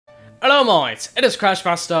Hello mates, it is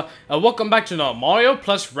Crashmaster and welcome back to the Mario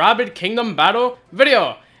plus Rabbids Kingdom Battle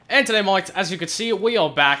video. And today mates, as you can see, we are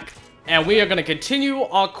back and we are going to continue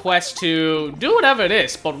our quest to do whatever it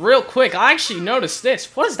is. But real quick, I actually noticed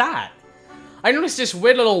this. What is that? I noticed this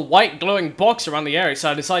weird little white glowing box around the area,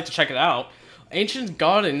 so I decided to check it out. Ancient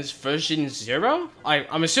Gardens version 0?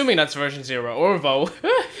 I'm assuming that's version 0, or Vo.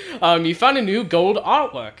 You found a new gold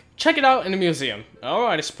artwork. Check it out in the museum.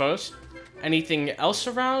 Alright, I suppose. Anything else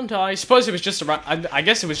around? I suppose it was just around. I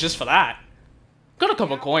guess it was just for that. Got a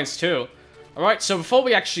couple of coins too. Alright, so before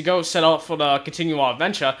we actually go set out for the continue our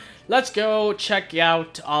adventure, let's go check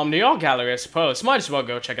out the art gallery, I suppose. Might as well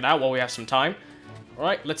go check it out while we have some time.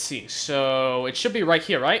 Alright, let's see. So it should be right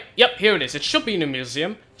here, right? Yep, here it is. It should be in the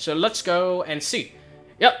museum. So let's go and see.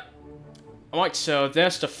 Yep. Alright, so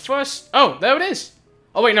there's the first. Oh, there it is.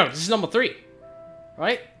 Oh wait, no, this is number 3.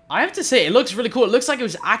 Right? I have to say, it looks really cool. It looks like it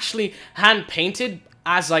was actually hand-painted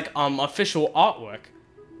as, like, official artwork.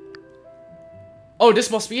 Oh,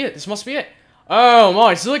 this must be it. This must be it. Oh,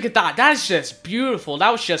 my, so look at that. That's just beautiful. That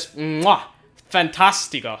was just, mwah,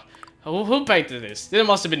 fantastico. Who painted this? It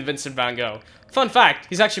must have been Vincent van Gogh. Fun fact,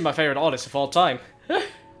 he's actually my favorite artist of all time.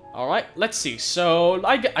 Alright, let's see. So,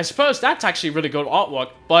 I suppose that's actually really good artwork,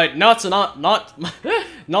 but now's not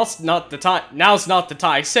the time. Now's not the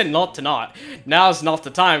time. I said not to not. Now's not the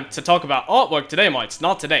time to talk about artwork today, mates.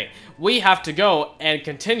 Not today. We have to go and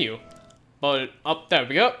continue. But, up there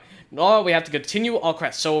we go. No, we have to continue our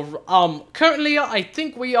quest. So, currently, I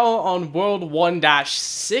think we are on World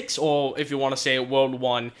 1-6, or if you want to say World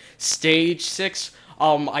 1, Stage 6.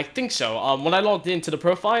 I think so. When I logged into the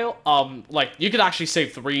profile, like, you could actually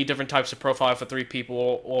save 3 different types of profile for 3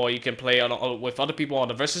 people, or you can play on, with other people on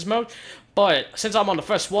the versus mode. But, since I'm on the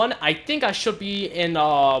first one, I think I should be in,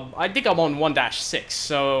 I think I'm on 1-6,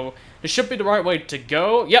 so it should be the right way to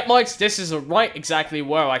go. Yep, Mike, this is right exactly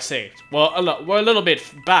where I saved. Well, we're a little bit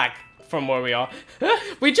back from where we are.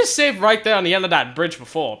 We just saved right there on the end of that bridge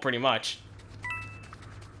before, pretty much.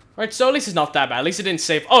 Right, so at least it's not that bad. At least it didn't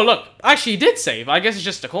save. Oh, look. Actually, it did save. I guess it's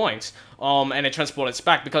just the coins. And it transported us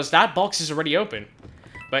back because that box is already open.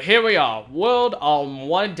 But here we are. World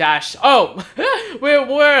 1 dash. Oh,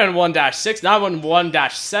 we're in 1-6. Now we're in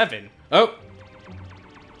 1-7. Oh.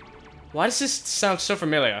 Why does this sound so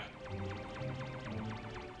familiar?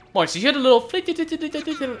 Boy, so you hear the little flick.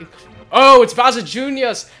 Oh, it's Bowser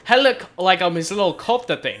Jr.'s like his little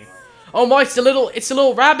copter thing. Oh my, it's the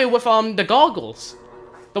little rabbit with the goggles.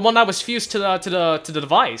 The one that was fused to the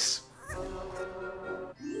device.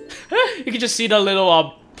 You can just see the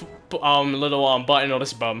little button on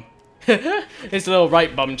his bum. His little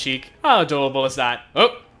right bum cheek. How adorable is that?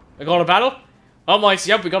 Oh, we got a battle. Oh my,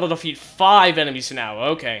 yep, we got to defeat 5 enemies now.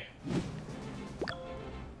 Okay.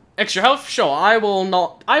 Extra health? Sure, I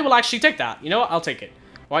will actually take that. You know what? I'll take it.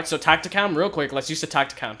 Alright, so Tacticam, real quick. Let's use the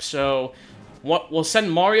Tacticam. So, we'll send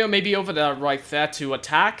Mario maybe over there, right there to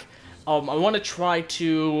attack. I want to try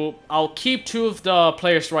to. I'll keep 2 of the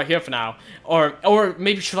players right here for now, or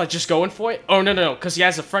maybe should I just go in for it? Oh no, because he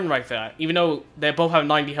has a friend right there. Even though they both have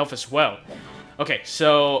 90 health as well. Okay,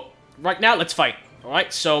 so right now let's fight. All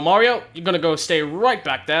right, so Mario, you're gonna go stay right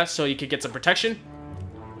back there so you can get some protection.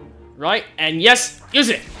 Right, and yes, use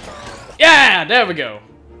it. Yeah, there we go.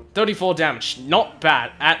 34 damage, not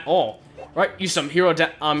bad at all. Right, use some hero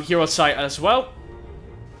sight as well.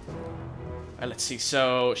 Let's see,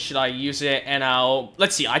 so, should I use it, and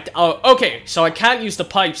let's see, okay, so I can't use the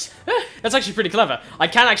pipes. That's actually pretty clever. I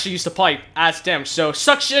can't actually use the pipe as damage, so,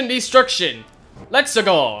 suction destruction. Let's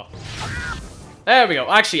go. There we go.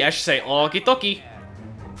 Actually, I should say, okie dokie.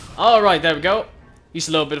 Alright, there we go. Use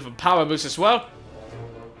a little bit of a power boost as well.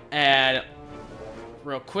 And,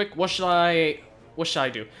 real quick, what should I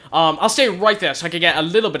do? I'll stay right there so I can get a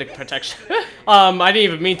little bit of protection. I didn't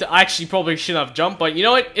even mean to. I actually probably shouldn't have jumped, but you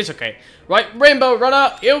know what? It's okay. Right, Rainbow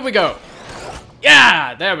Runner, here we go.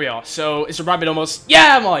 Yeah, there we are. So, is the rabbit almost?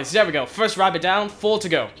 Yeah, boys, there we go. First rabbit down, 4 to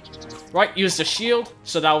go. Right, use the shield,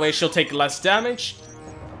 so that way she'll take less damage.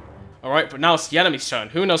 Alright, but now it's the enemy's turn.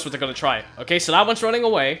 Who knows what they're gonna try? Okay, so that one's running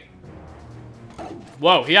away.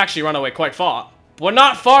 Whoa, he actually ran away quite far. But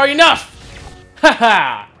not far enough!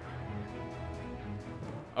 Haha!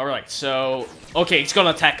 Alright, so... Okay, he's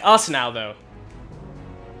gonna attack us now, though.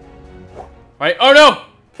 Right, oh no!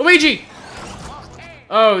 Luigi!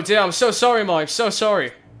 Oh, dear, I'm so sorry, Mom. I'm so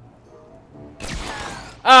sorry.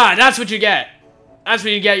 Ah, that's what you get. That's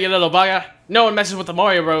what you get, you little bugger. No one messes with the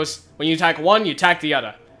Mario Bros. When you attack one, you attack the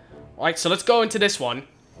other. Alright, so let's go into this one.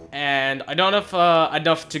 And I don't have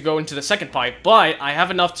enough to go into the second pipe, but I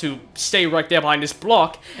have enough to stay right there behind this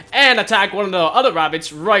block and attack one of the other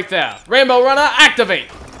rabbits right there. Rainbow Runner, activate!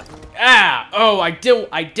 Ah! Oh, I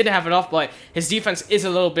didn't have enough, but his defense is a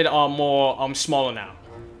little bit more smaller now.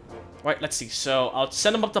 Right, let's see. So I'll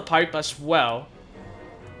send him up the pipe as well.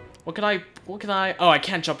 What can I? Oh, I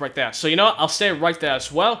can't jump right there. So you know what? I'll stay right there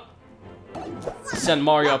as well. Send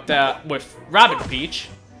Mario up there with Rabbid Peach.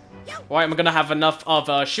 Alright, I'm gonna have enough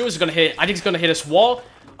of shoes gonna hit. I think he's gonna hit this wall.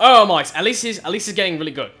 Oh my, at least he's getting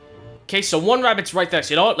really good. Okay, so one rabbit's right there.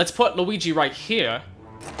 So you know what? Let's put Luigi right here.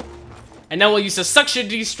 And then we'll use the suction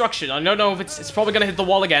destruction. I don't know if it's probably gonna hit the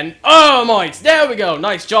wall again. Oh my, there we go.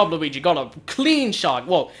 Nice job, Luigi. Got a clean shot.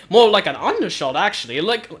 Well, more like an undershot actually. It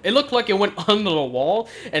looked like it went under the wall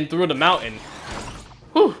and through the mountain.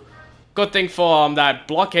 Whew. Good thing for that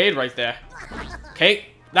blockade right there. Okay,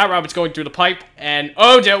 that rabbit's going through the pipe, and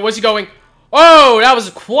oh dear, where's he going? Oh, that was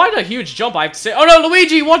quite a huge jump, I have to say. Oh no,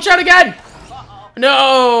 Luigi, watch out again!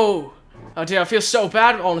 No! Oh dear, I feel so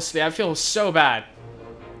bad, honestly. I feel so bad.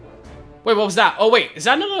 Wait, what was that? Oh wait, is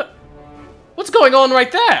that another... What's going on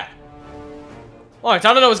right there? Alright,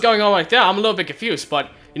 I don't know what's going on right there. I'm a little bit confused,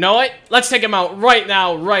 but you know what? Let's take him out right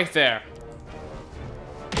now, right there.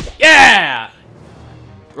 Yeah!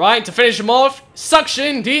 Right, to finish him off,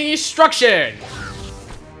 suction destruction!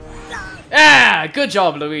 Ah, good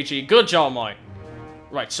job, Luigi. Good job, mate.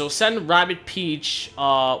 Right, so send Rabbid Peach.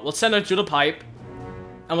 We'll send her through the pipe.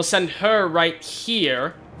 And we'll send her right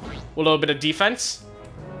here. With a little bit of defense.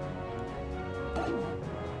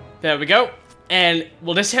 There we go. And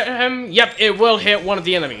will this hit him? Yep, it will hit one of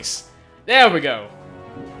the enemies. There we go.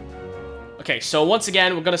 Okay, so once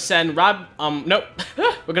again, we're gonna send nope.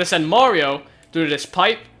 We're gonna send Mario through this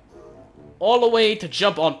pipe. All the way to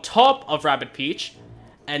jump on top of Rabbid Peach.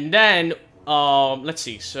 And then, let's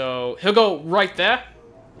see. So, he'll go right there.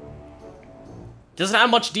 Doesn't have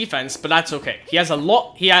much defense, but that's okay. He has a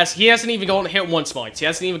lot. He hasn't even gone to hit once, mates. He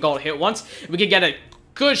hasn't even gone to hit once. We can get a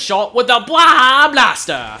good shot with the Blah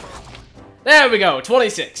Blaster. There we go,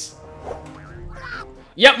 26.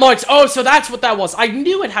 Yep, mates. Oh, so that's what that was. I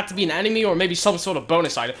knew it had to be an enemy or maybe some sort of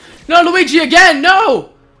bonus item. No, Luigi again,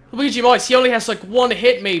 no! Luigi, mates, he only has like one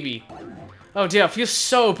hit, maybe. Oh dear, I feel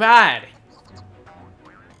so bad.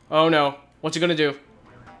 Oh no, what's he gonna do?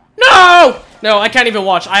 No! No, I can't even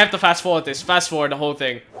watch. I have to fast forward this. Fast forward the whole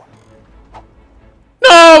thing.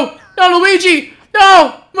 No! No, Luigi!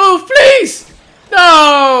 No! Move, please!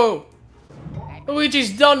 No!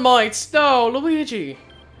 Luigi's done, mates. No, Luigi.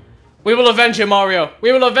 We will avenge him, Mario.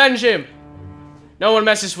 We will avenge him. No one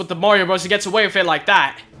messes with the Mario Bros. He gets away with it like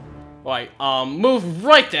that. Right, move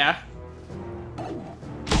right there.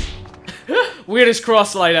 Weirdest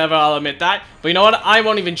cross light ever, I'll admit that. But you know what? I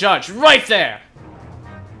won't even judge. Right there!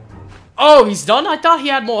 Oh, he's done? I thought he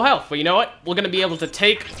had more health. But you know what? We're gonna be able to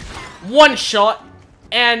take one shot.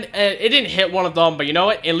 And it didn't hit one of them. But you know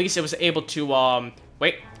what? At least it was able to,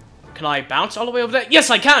 wait. Can I bounce all the way over there? Yes,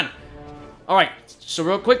 I can! Alright, so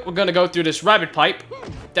real quick, we're gonna go through this rabbit pipe.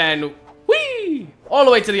 Then, whee! All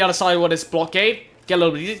the way to the other side with this blockade. Get a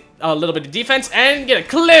little bit of defense. And get a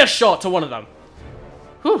clear shot to one of them.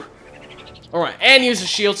 Whew. Alright, and use a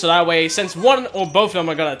shield so that way, since one or both of them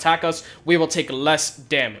are gonna attack us, we will take less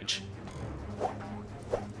damage.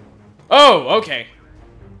 Oh, okay.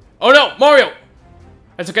 Oh no, Mario!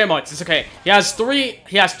 It's okay, mates, it's okay. He has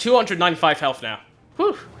 295 health now.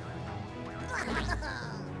 Whew.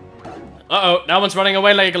 Uh-oh, that one's running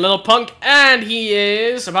away like a little punk, and he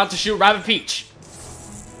is about to shoot Rabbid Peach.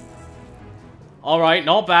 Alright,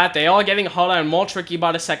 not bad. They are getting harder and more tricky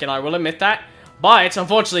by the second, I will admit that. But,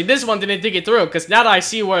 unfortunately, this one didn't think it through, because now that I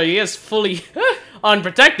see where he is fully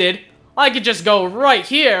unprotected, I could just go right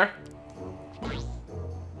here,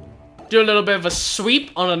 do a little bit of a sweep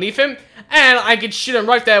underneath him, and I could shoot him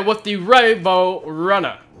right there with the Rainbow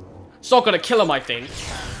Runner. It's not gonna kill him, I think.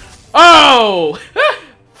 Oh!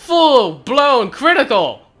 Full-blown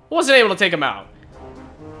critical! Wasn't able to take him out.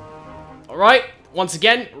 Alright, once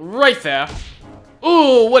again, right there.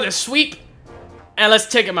 Ooh, what a sweep! And let's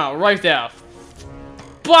take him out right there.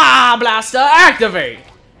 Blah Blaster, activate!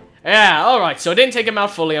 Yeah, alright, so it didn't take him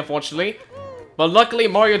out fully, unfortunately. But luckily,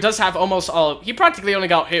 Mario does have almost all... He practically only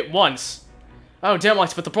got hit once. Oh, damn,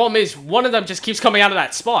 but the problem is, one of them just keeps coming out of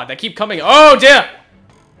that spot. They keep coming... Oh, dear!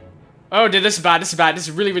 Oh, dear, this is bad, this is bad. This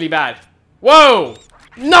is really, really bad. Whoa!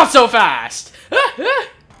 Not so fast!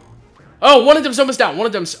 Oh, one of them's almost down. One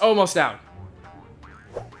of them's almost down.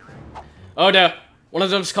 Oh, dear. One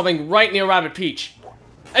of them's coming right near Rabbid Peach.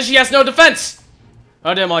 And she has no defense!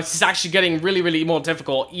 Oh damn, this is actually getting really, really more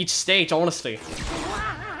difficult each stage, honestly.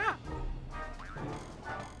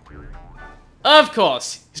 Of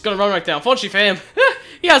course, he's gonna run right down. Unfortunately for him,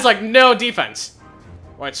 he has like no defense.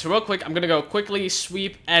 Alright, so real quick, I'm gonna go quickly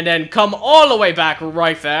sweep and then come all the way back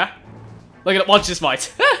right there. Look at it, watch this,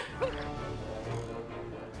 mate.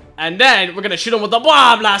 And then we're gonna shoot him with the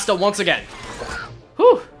Blah Blaster once again.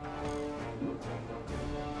 Whew.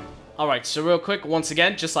 Alright, so real quick, once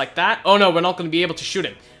again, just like that. Oh no, we're not gonna be able to shoot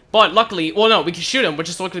him. But luckily, well no, we can shoot him, we're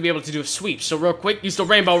just not gonna be able to do a sweep. So real quick, use the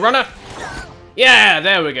Rainbow Runner. Yeah,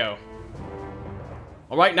 there we go.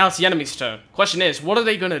 Alright, now it's the enemy's turn. Question is, what are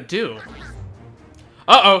they gonna do?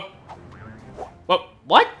 Uh-oh.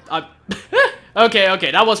 What?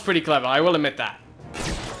 Okay, that was pretty clever, I will admit that.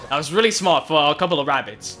 That was really smart for a couple of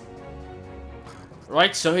rabbits.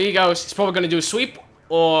 Right, so here he goes. He's probably gonna do a sweep.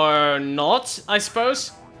 Or not, I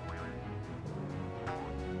suppose.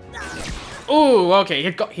 Ooh,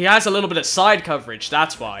 okay, he has a little bit of side coverage,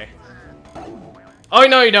 that's why. Oh,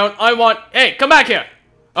 no, you don't. Hey, come back here.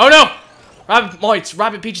 Oh, no.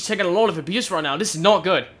 Rabbid Peach is taking a lot of abuse right now. This is not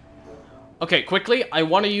good. Okay, quickly, I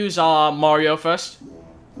want to use Mario first.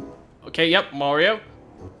 Okay, yep, Mario.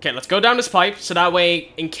 Okay, let's go down this pipe, so that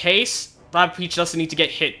way, in case Rabbid Peach doesn't need to get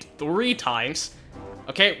hit 3 times.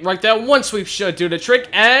 Okay, right there, one sweep should do the trick,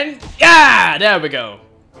 and yeah, there we go.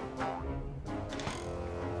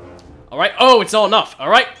 Alright, oh, it's all enough.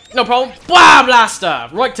 Alright, no problem. Blah Blaster!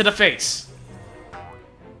 Right to the face.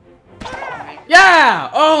 Yeah!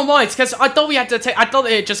 Oh my, it's because I thought we had to take, I thought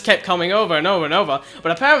it just kept coming over and over and over,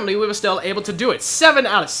 but apparently we were still able to do it. 7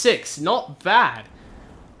 out of 6, not bad.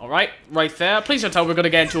 Alright, right there. Please don't tell me we're gonna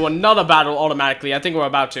get into another battle automatically. I think we're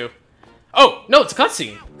about to. Oh, no, it's a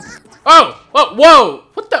cutscene. Oh, whoa,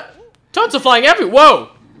 what the? Toads are flying everywhere. Whoa.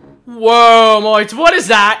 Whoa, Moit, what is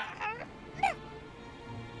that?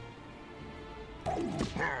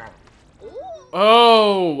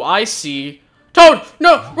 Oh, I see. Toad,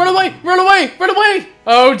 no, run away, run away, run away.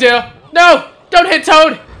 Oh dear, no, don't hit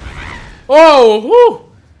Toad. Oh,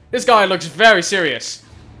 whoo. This guy looks very serious.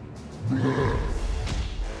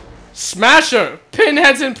 Smasher,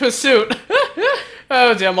 Pinhead's in pursuit.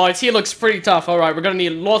 Oh dear, Moit, he looks pretty tough. Alright, we're gonna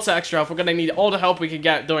need lots of extra help. We're gonna need all the help we can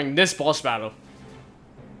get during this boss battle.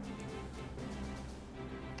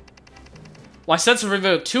 My sensor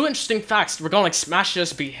revealed 2 interesting facts regarding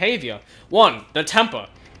Smasher's behavior. 1. Their temper.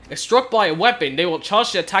 If struck by a weapon, they will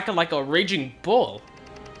charge the attacker like a raging bull.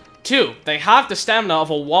 2. They have the stamina of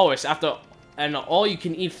a walrus after an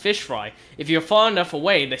all-you-can-eat fish fry. If you're far enough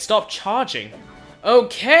away, they stop charging.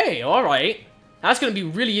 Okay, alright. That's gonna be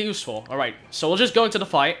really useful. Alright, so we'll just go into the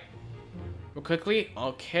fight. Real quickly.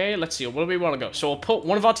 Okay, let's see. Where do we want to go? So we'll put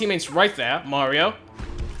one of our teammates right there, Mario.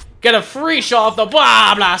 Get a free shot of the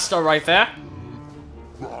Blah Blaster right there.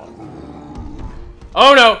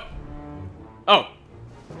 Oh no! Oh.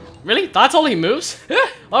 Really? That's all he moves?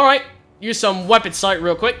 Alright. Use some weapon sight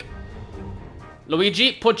real quick.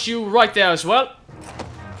 Luigi, put you right there as well.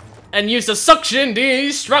 And use the suction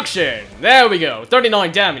destruction. There we go.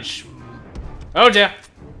 39 damage. Oh dear.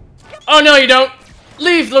 Oh no, you don't.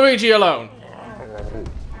 Leave Luigi alone.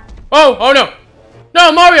 Oh no.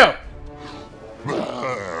 No, Mario.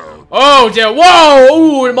 Oh dear. Whoa.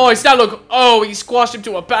 Ooh, Mario, that look. Oh, he squashed him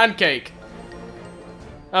to a pancake.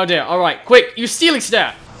 Oh dear. Alright, quick. Use Stealing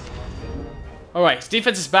Staff. Alright, his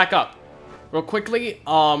defense is back up. Real quickly,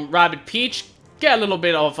 Rabbid Peach. Get a little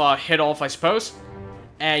bit of hit off, I suppose.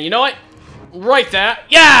 And you know what? Right there.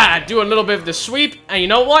 Yeah! Do a little bit of the sweep. And you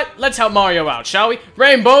know what? Let's help Mario out, shall we?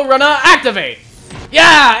 Rainbow Runner, activate!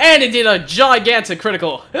 Yeah! And it did a gigantic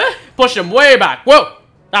critical. Push him way back. Whoa!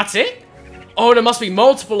 That's it? Oh, there must be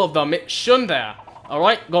multiple of them. It shouldn't there.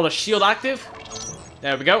 Alright, got a shield active.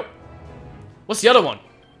 There we go. What's the other one?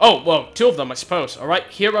 Oh, well, 2 of them, I suppose. Alright,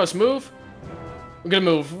 heroes move. We're gonna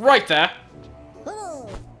move right there.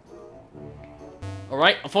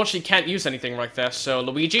 Alright, unfortunately can't use anything right there, so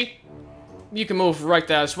Luigi, you can move right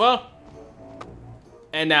there as well.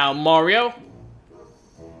 And now Mario.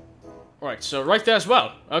 Alright, so right there as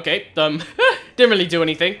well. Okay, didn't really do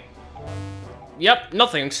anything. Yep,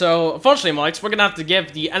 nothing. So, unfortunately, mates, we're gonna have to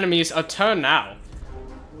give the enemies a turn now.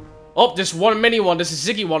 Oh, there's one mini one, there's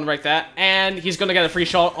a Ziggy one right there, and he's gonna get a free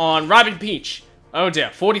shot on Rabbid Peach. Oh dear,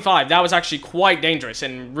 45, that was actually quite dangerous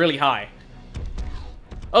and really high.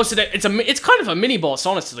 Oh, so it's kind of a mini boss,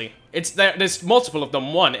 honestly. There's multiple of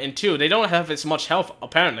them, 1 and 2. They don't have as much health,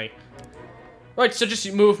 apparently. Right, so just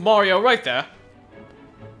move Mario right there.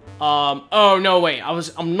 Oh no, wait,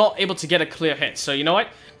 I'm not able to get a clear hit. So you know what?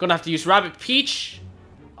 Gonna have to use Rabbid Peach.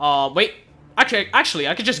 Wait, actually,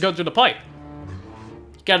 I could just go through the pipe.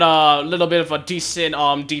 Get a little bit of a decent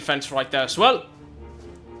defense right there as well.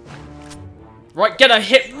 Right, get a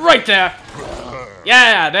hit right there.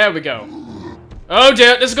 Yeah, there we go. Oh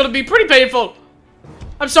dear, this is gonna be pretty painful.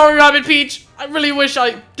 I'm sorry, Rabbid Peach. I really wish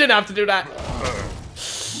I didn't have to do that.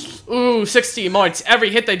 Ooh, 60 mods.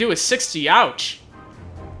 Every hit they do is 60. Ouch.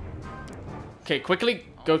 Okay, quickly.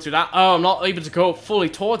 go through that. Oh, I'm not able to go fully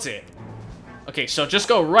towards it. Okay, so just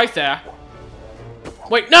go right there.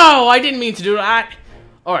 Wait, no, I didn't mean to do that.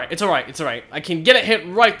 Alright, it's alright, it's alright. I can get a hit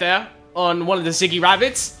right there on one of the Ziggy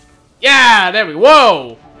rabbits. Yeah, there we go.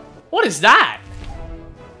 Whoa! What is that?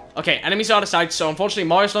 Okay, enemies are on the side, so unfortunately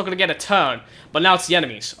Mario's not going to get a turn. But now it's the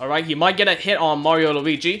enemies, alright? He might get a hit on Mario or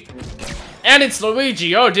Luigi. And it's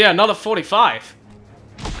Luigi. Oh dear, another 45.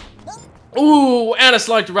 Ooh, and a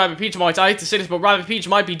slide to Rabbid Peach. I hate to say this, but Rabbid Peach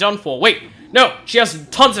might be done for. Wait, no, she has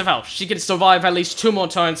tons of health. She can survive at least 2 more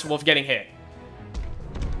turns without getting hit.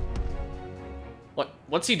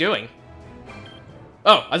 What's he doing?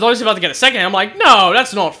 Oh, I thought he was about to get a second hit. I'm like, no,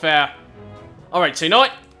 that's not fair. Alright, so you know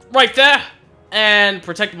what? Right there. And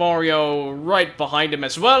protect Mario right behind him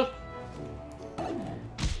as well.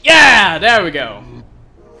 Yeah, there we go.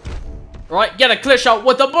 Right, get a clear shot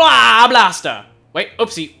with the blah blaster. Wait,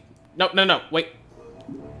 oopsie. No, wait.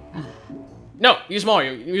 No, use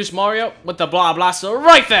Mario. Use Mario with the blah blaster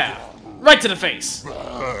right there. Right to the face.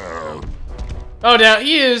 Oh, dear,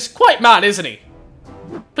 he is quite mad, isn't he?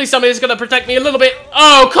 Please tell me he's gonna protect me a little bit.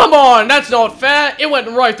 Oh, come on, that's not fair. It went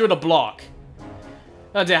right through the block.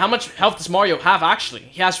 Oh dear, how much health does Mario have actually?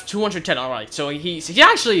 He has 210, alright, so he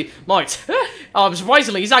actually might.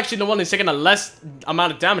 Surprisingly, he's actually the one who's taking the less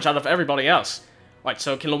amount of damage out of everybody else. Right,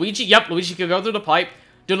 so can Luigi? Yep, Luigi can go through the pipe,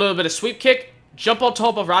 do a little bit of sweep kick, jump on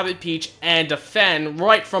top of Rabbid Peach, and defend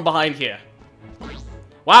right from behind here.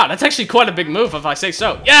 Wow, that's actually quite a big move if I say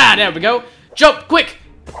so. Yeah, there we go. Jump, quick!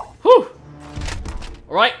 Whew!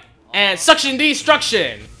 Alright, and suction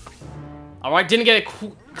destruction. Alright, didn't get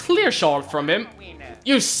a clear shot from him.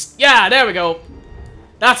 Yeah, there we go.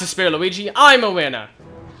 That's a spirit, Luigi. I'm a winner.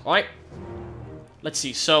 Alright. Let's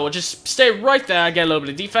see. So we'll just stay right there, get a little bit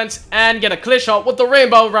of defense, and get a clear shot with the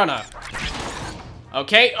Rainbow Runner.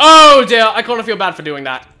 Okay. Oh, dear. I kind of feel bad for doing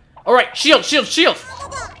that. Alright, shield.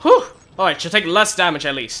 Whew. Alright, she'll take less damage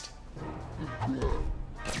at least.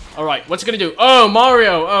 Alright, what's it gonna do? Oh,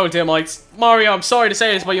 Mario! Oh, dear, Mario, I'm sorry to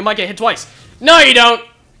say this, but you might get hit twice. No, you don't!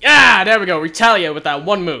 Yeah, there we go. Retaliate with that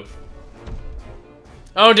one move.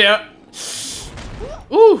 Oh, dear.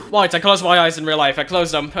 Ooh, right, I closed my eyes in real life. I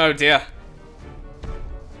closed them. Oh, dear.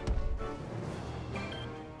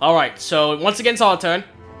 Alright, so once again, it's our turn.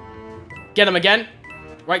 Get him again.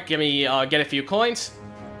 Right, get a few coins.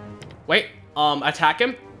 Wait, attack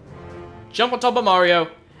him. Jump on top of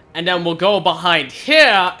Mario. And then we'll go behind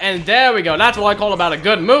here, and there we go. That's what I call about a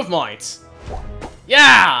good move, mates.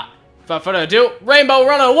 Yeah! Without further ado, Rainbow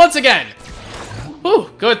Runner once again.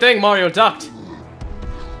 Whew, good thing Mario ducked.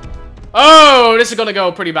 Oh, this is gonna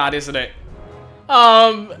go pretty bad, isn't it?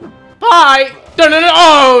 Bye! No,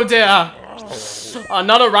 oh dear!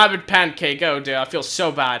 Another rabbit pancake, oh dear, I feel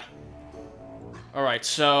so bad. Alright,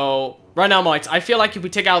 so... Right now, mates, I feel like if we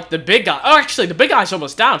take out the big guy... Oh, actually, the big guy's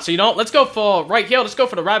almost down. So, you know, let's go for... Right here, let's go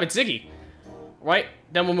for the Rabbid Ziggy. Right?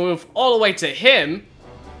 Then we'll move all the way to him.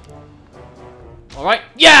 Alright.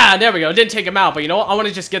 Yeah, there we go. Didn't take him out. But, you know what? I want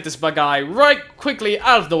to just get this bug guy right quickly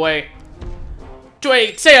out of the way.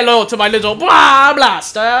 Wait, say hello to my little blah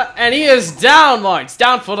blaster. And he is down, mates.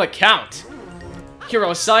 Down for the count.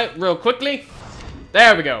 Hero sight real quickly.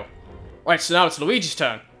 There we go. Right, so now it's Luigi's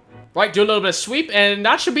turn. Right, do a little bit of sweep, and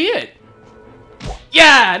that should be it.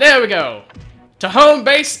 Yeah, there we go. To home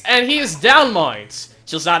base, and he is down, mines.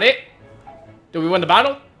 So is that it? Do we win the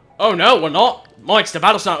battle? Oh no, we're not. Mines, the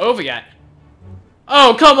battle's not over yet.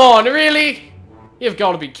 Oh, come on, really? You've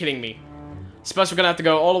got to be kidding me. Suppose we're gonna have to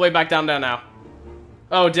go all the way back down there now.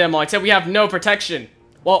 Oh dear, mines, we have no protection.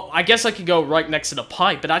 Well, I guess I could go right next to the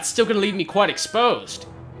pipe, but that's still gonna leave me quite exposed.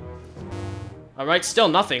 Alright, still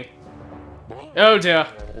nothing. Oh dear.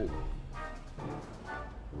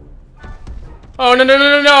 Oh, no.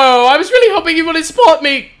 I was really hoping you wouldn't spot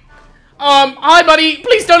me. Hi, buddy.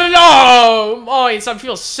 Please don't. No. Oh, I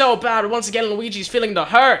feel so bad. Once again, Luigi's feeling the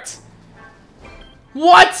hurt.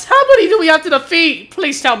 What? How many do we have to defeat?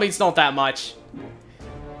 Please tell me it's not that much.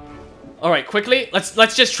 All right, quickly.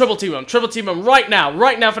 Let's just triple team him. Triple team him right now.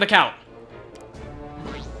 Right now for the count.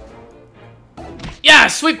 Yeah,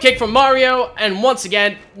 sweep kick from Mario. And once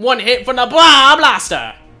again, one hit from the blah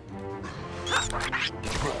blaster.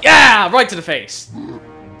 Yeah, right to the face.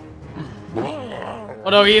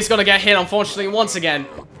 Although he is gonna get hit, unfortunately, once again.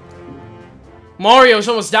 Mario's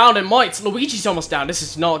almost down and mites. Luigi's almost down. This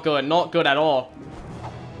is not good. Not good at all.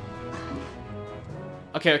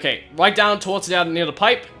 Okay. Right down towards the near the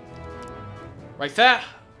pipe. Right there.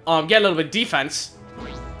 Get a little bit of defense.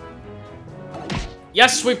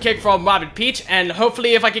 Yes, sweep kick from Rabbid Peach. And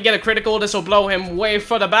hopefully if I can get a critical, this will blow him way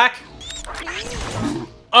further back.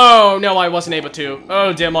 Oh, no, I wasn't able to.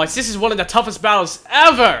 Oh, dear, mice. This is one of the toughest battles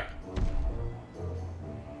ever.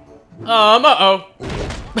 Uh-oh.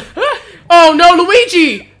 Oh no,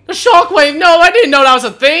 Luigi! The shockwave! No, I didn't know that was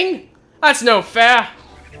a thing! That's no fair.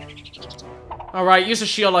 Alright, use a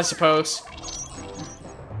shield, I suppose.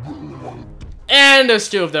 And there's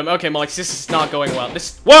 2 of them. Okay, Mike, this is not going well.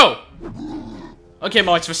 Whoa! Okay,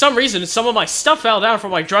 Mike, for some reason, some of my stuff fell down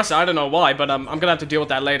from my dresser. I don't know why, but I'm gonna have to deal with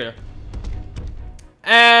that later.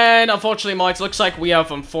 And unfortunately, Mike, looks like we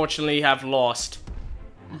have lost.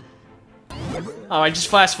 Alright, just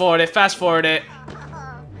fast forward it.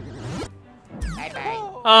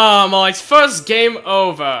 Oh, Mike, first game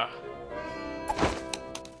over.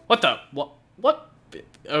 What the? What?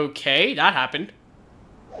 Okay, that happened.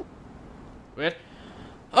 Weird.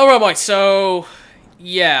 Alright, Mike, so...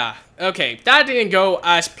 yeah. Okay, that didn't go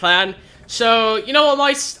as planned. So, you know what,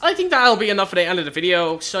 Mike? I think that'll be enough for the end of the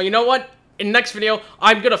video. So, you know what? In the next video,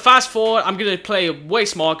 I'm gonna fast forward. I'm gonna play way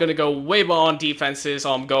smart. Gonna go way more on defenses.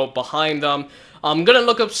 Go behind them. I'm gonna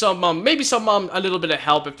look up some, maybe some, a little bit of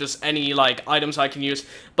help if there's any, like, items I can use.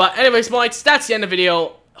 But anyways, Mites, that's the end of the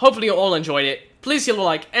video. Hopefully you all enjoyed it. Please hit a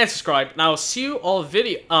like and subscribe. And I'll see you all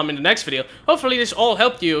in the next video. Hopefully this all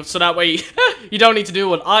helped you, so that way you don't need to do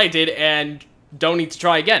what I did and don't need to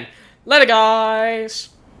try again. Later, guys!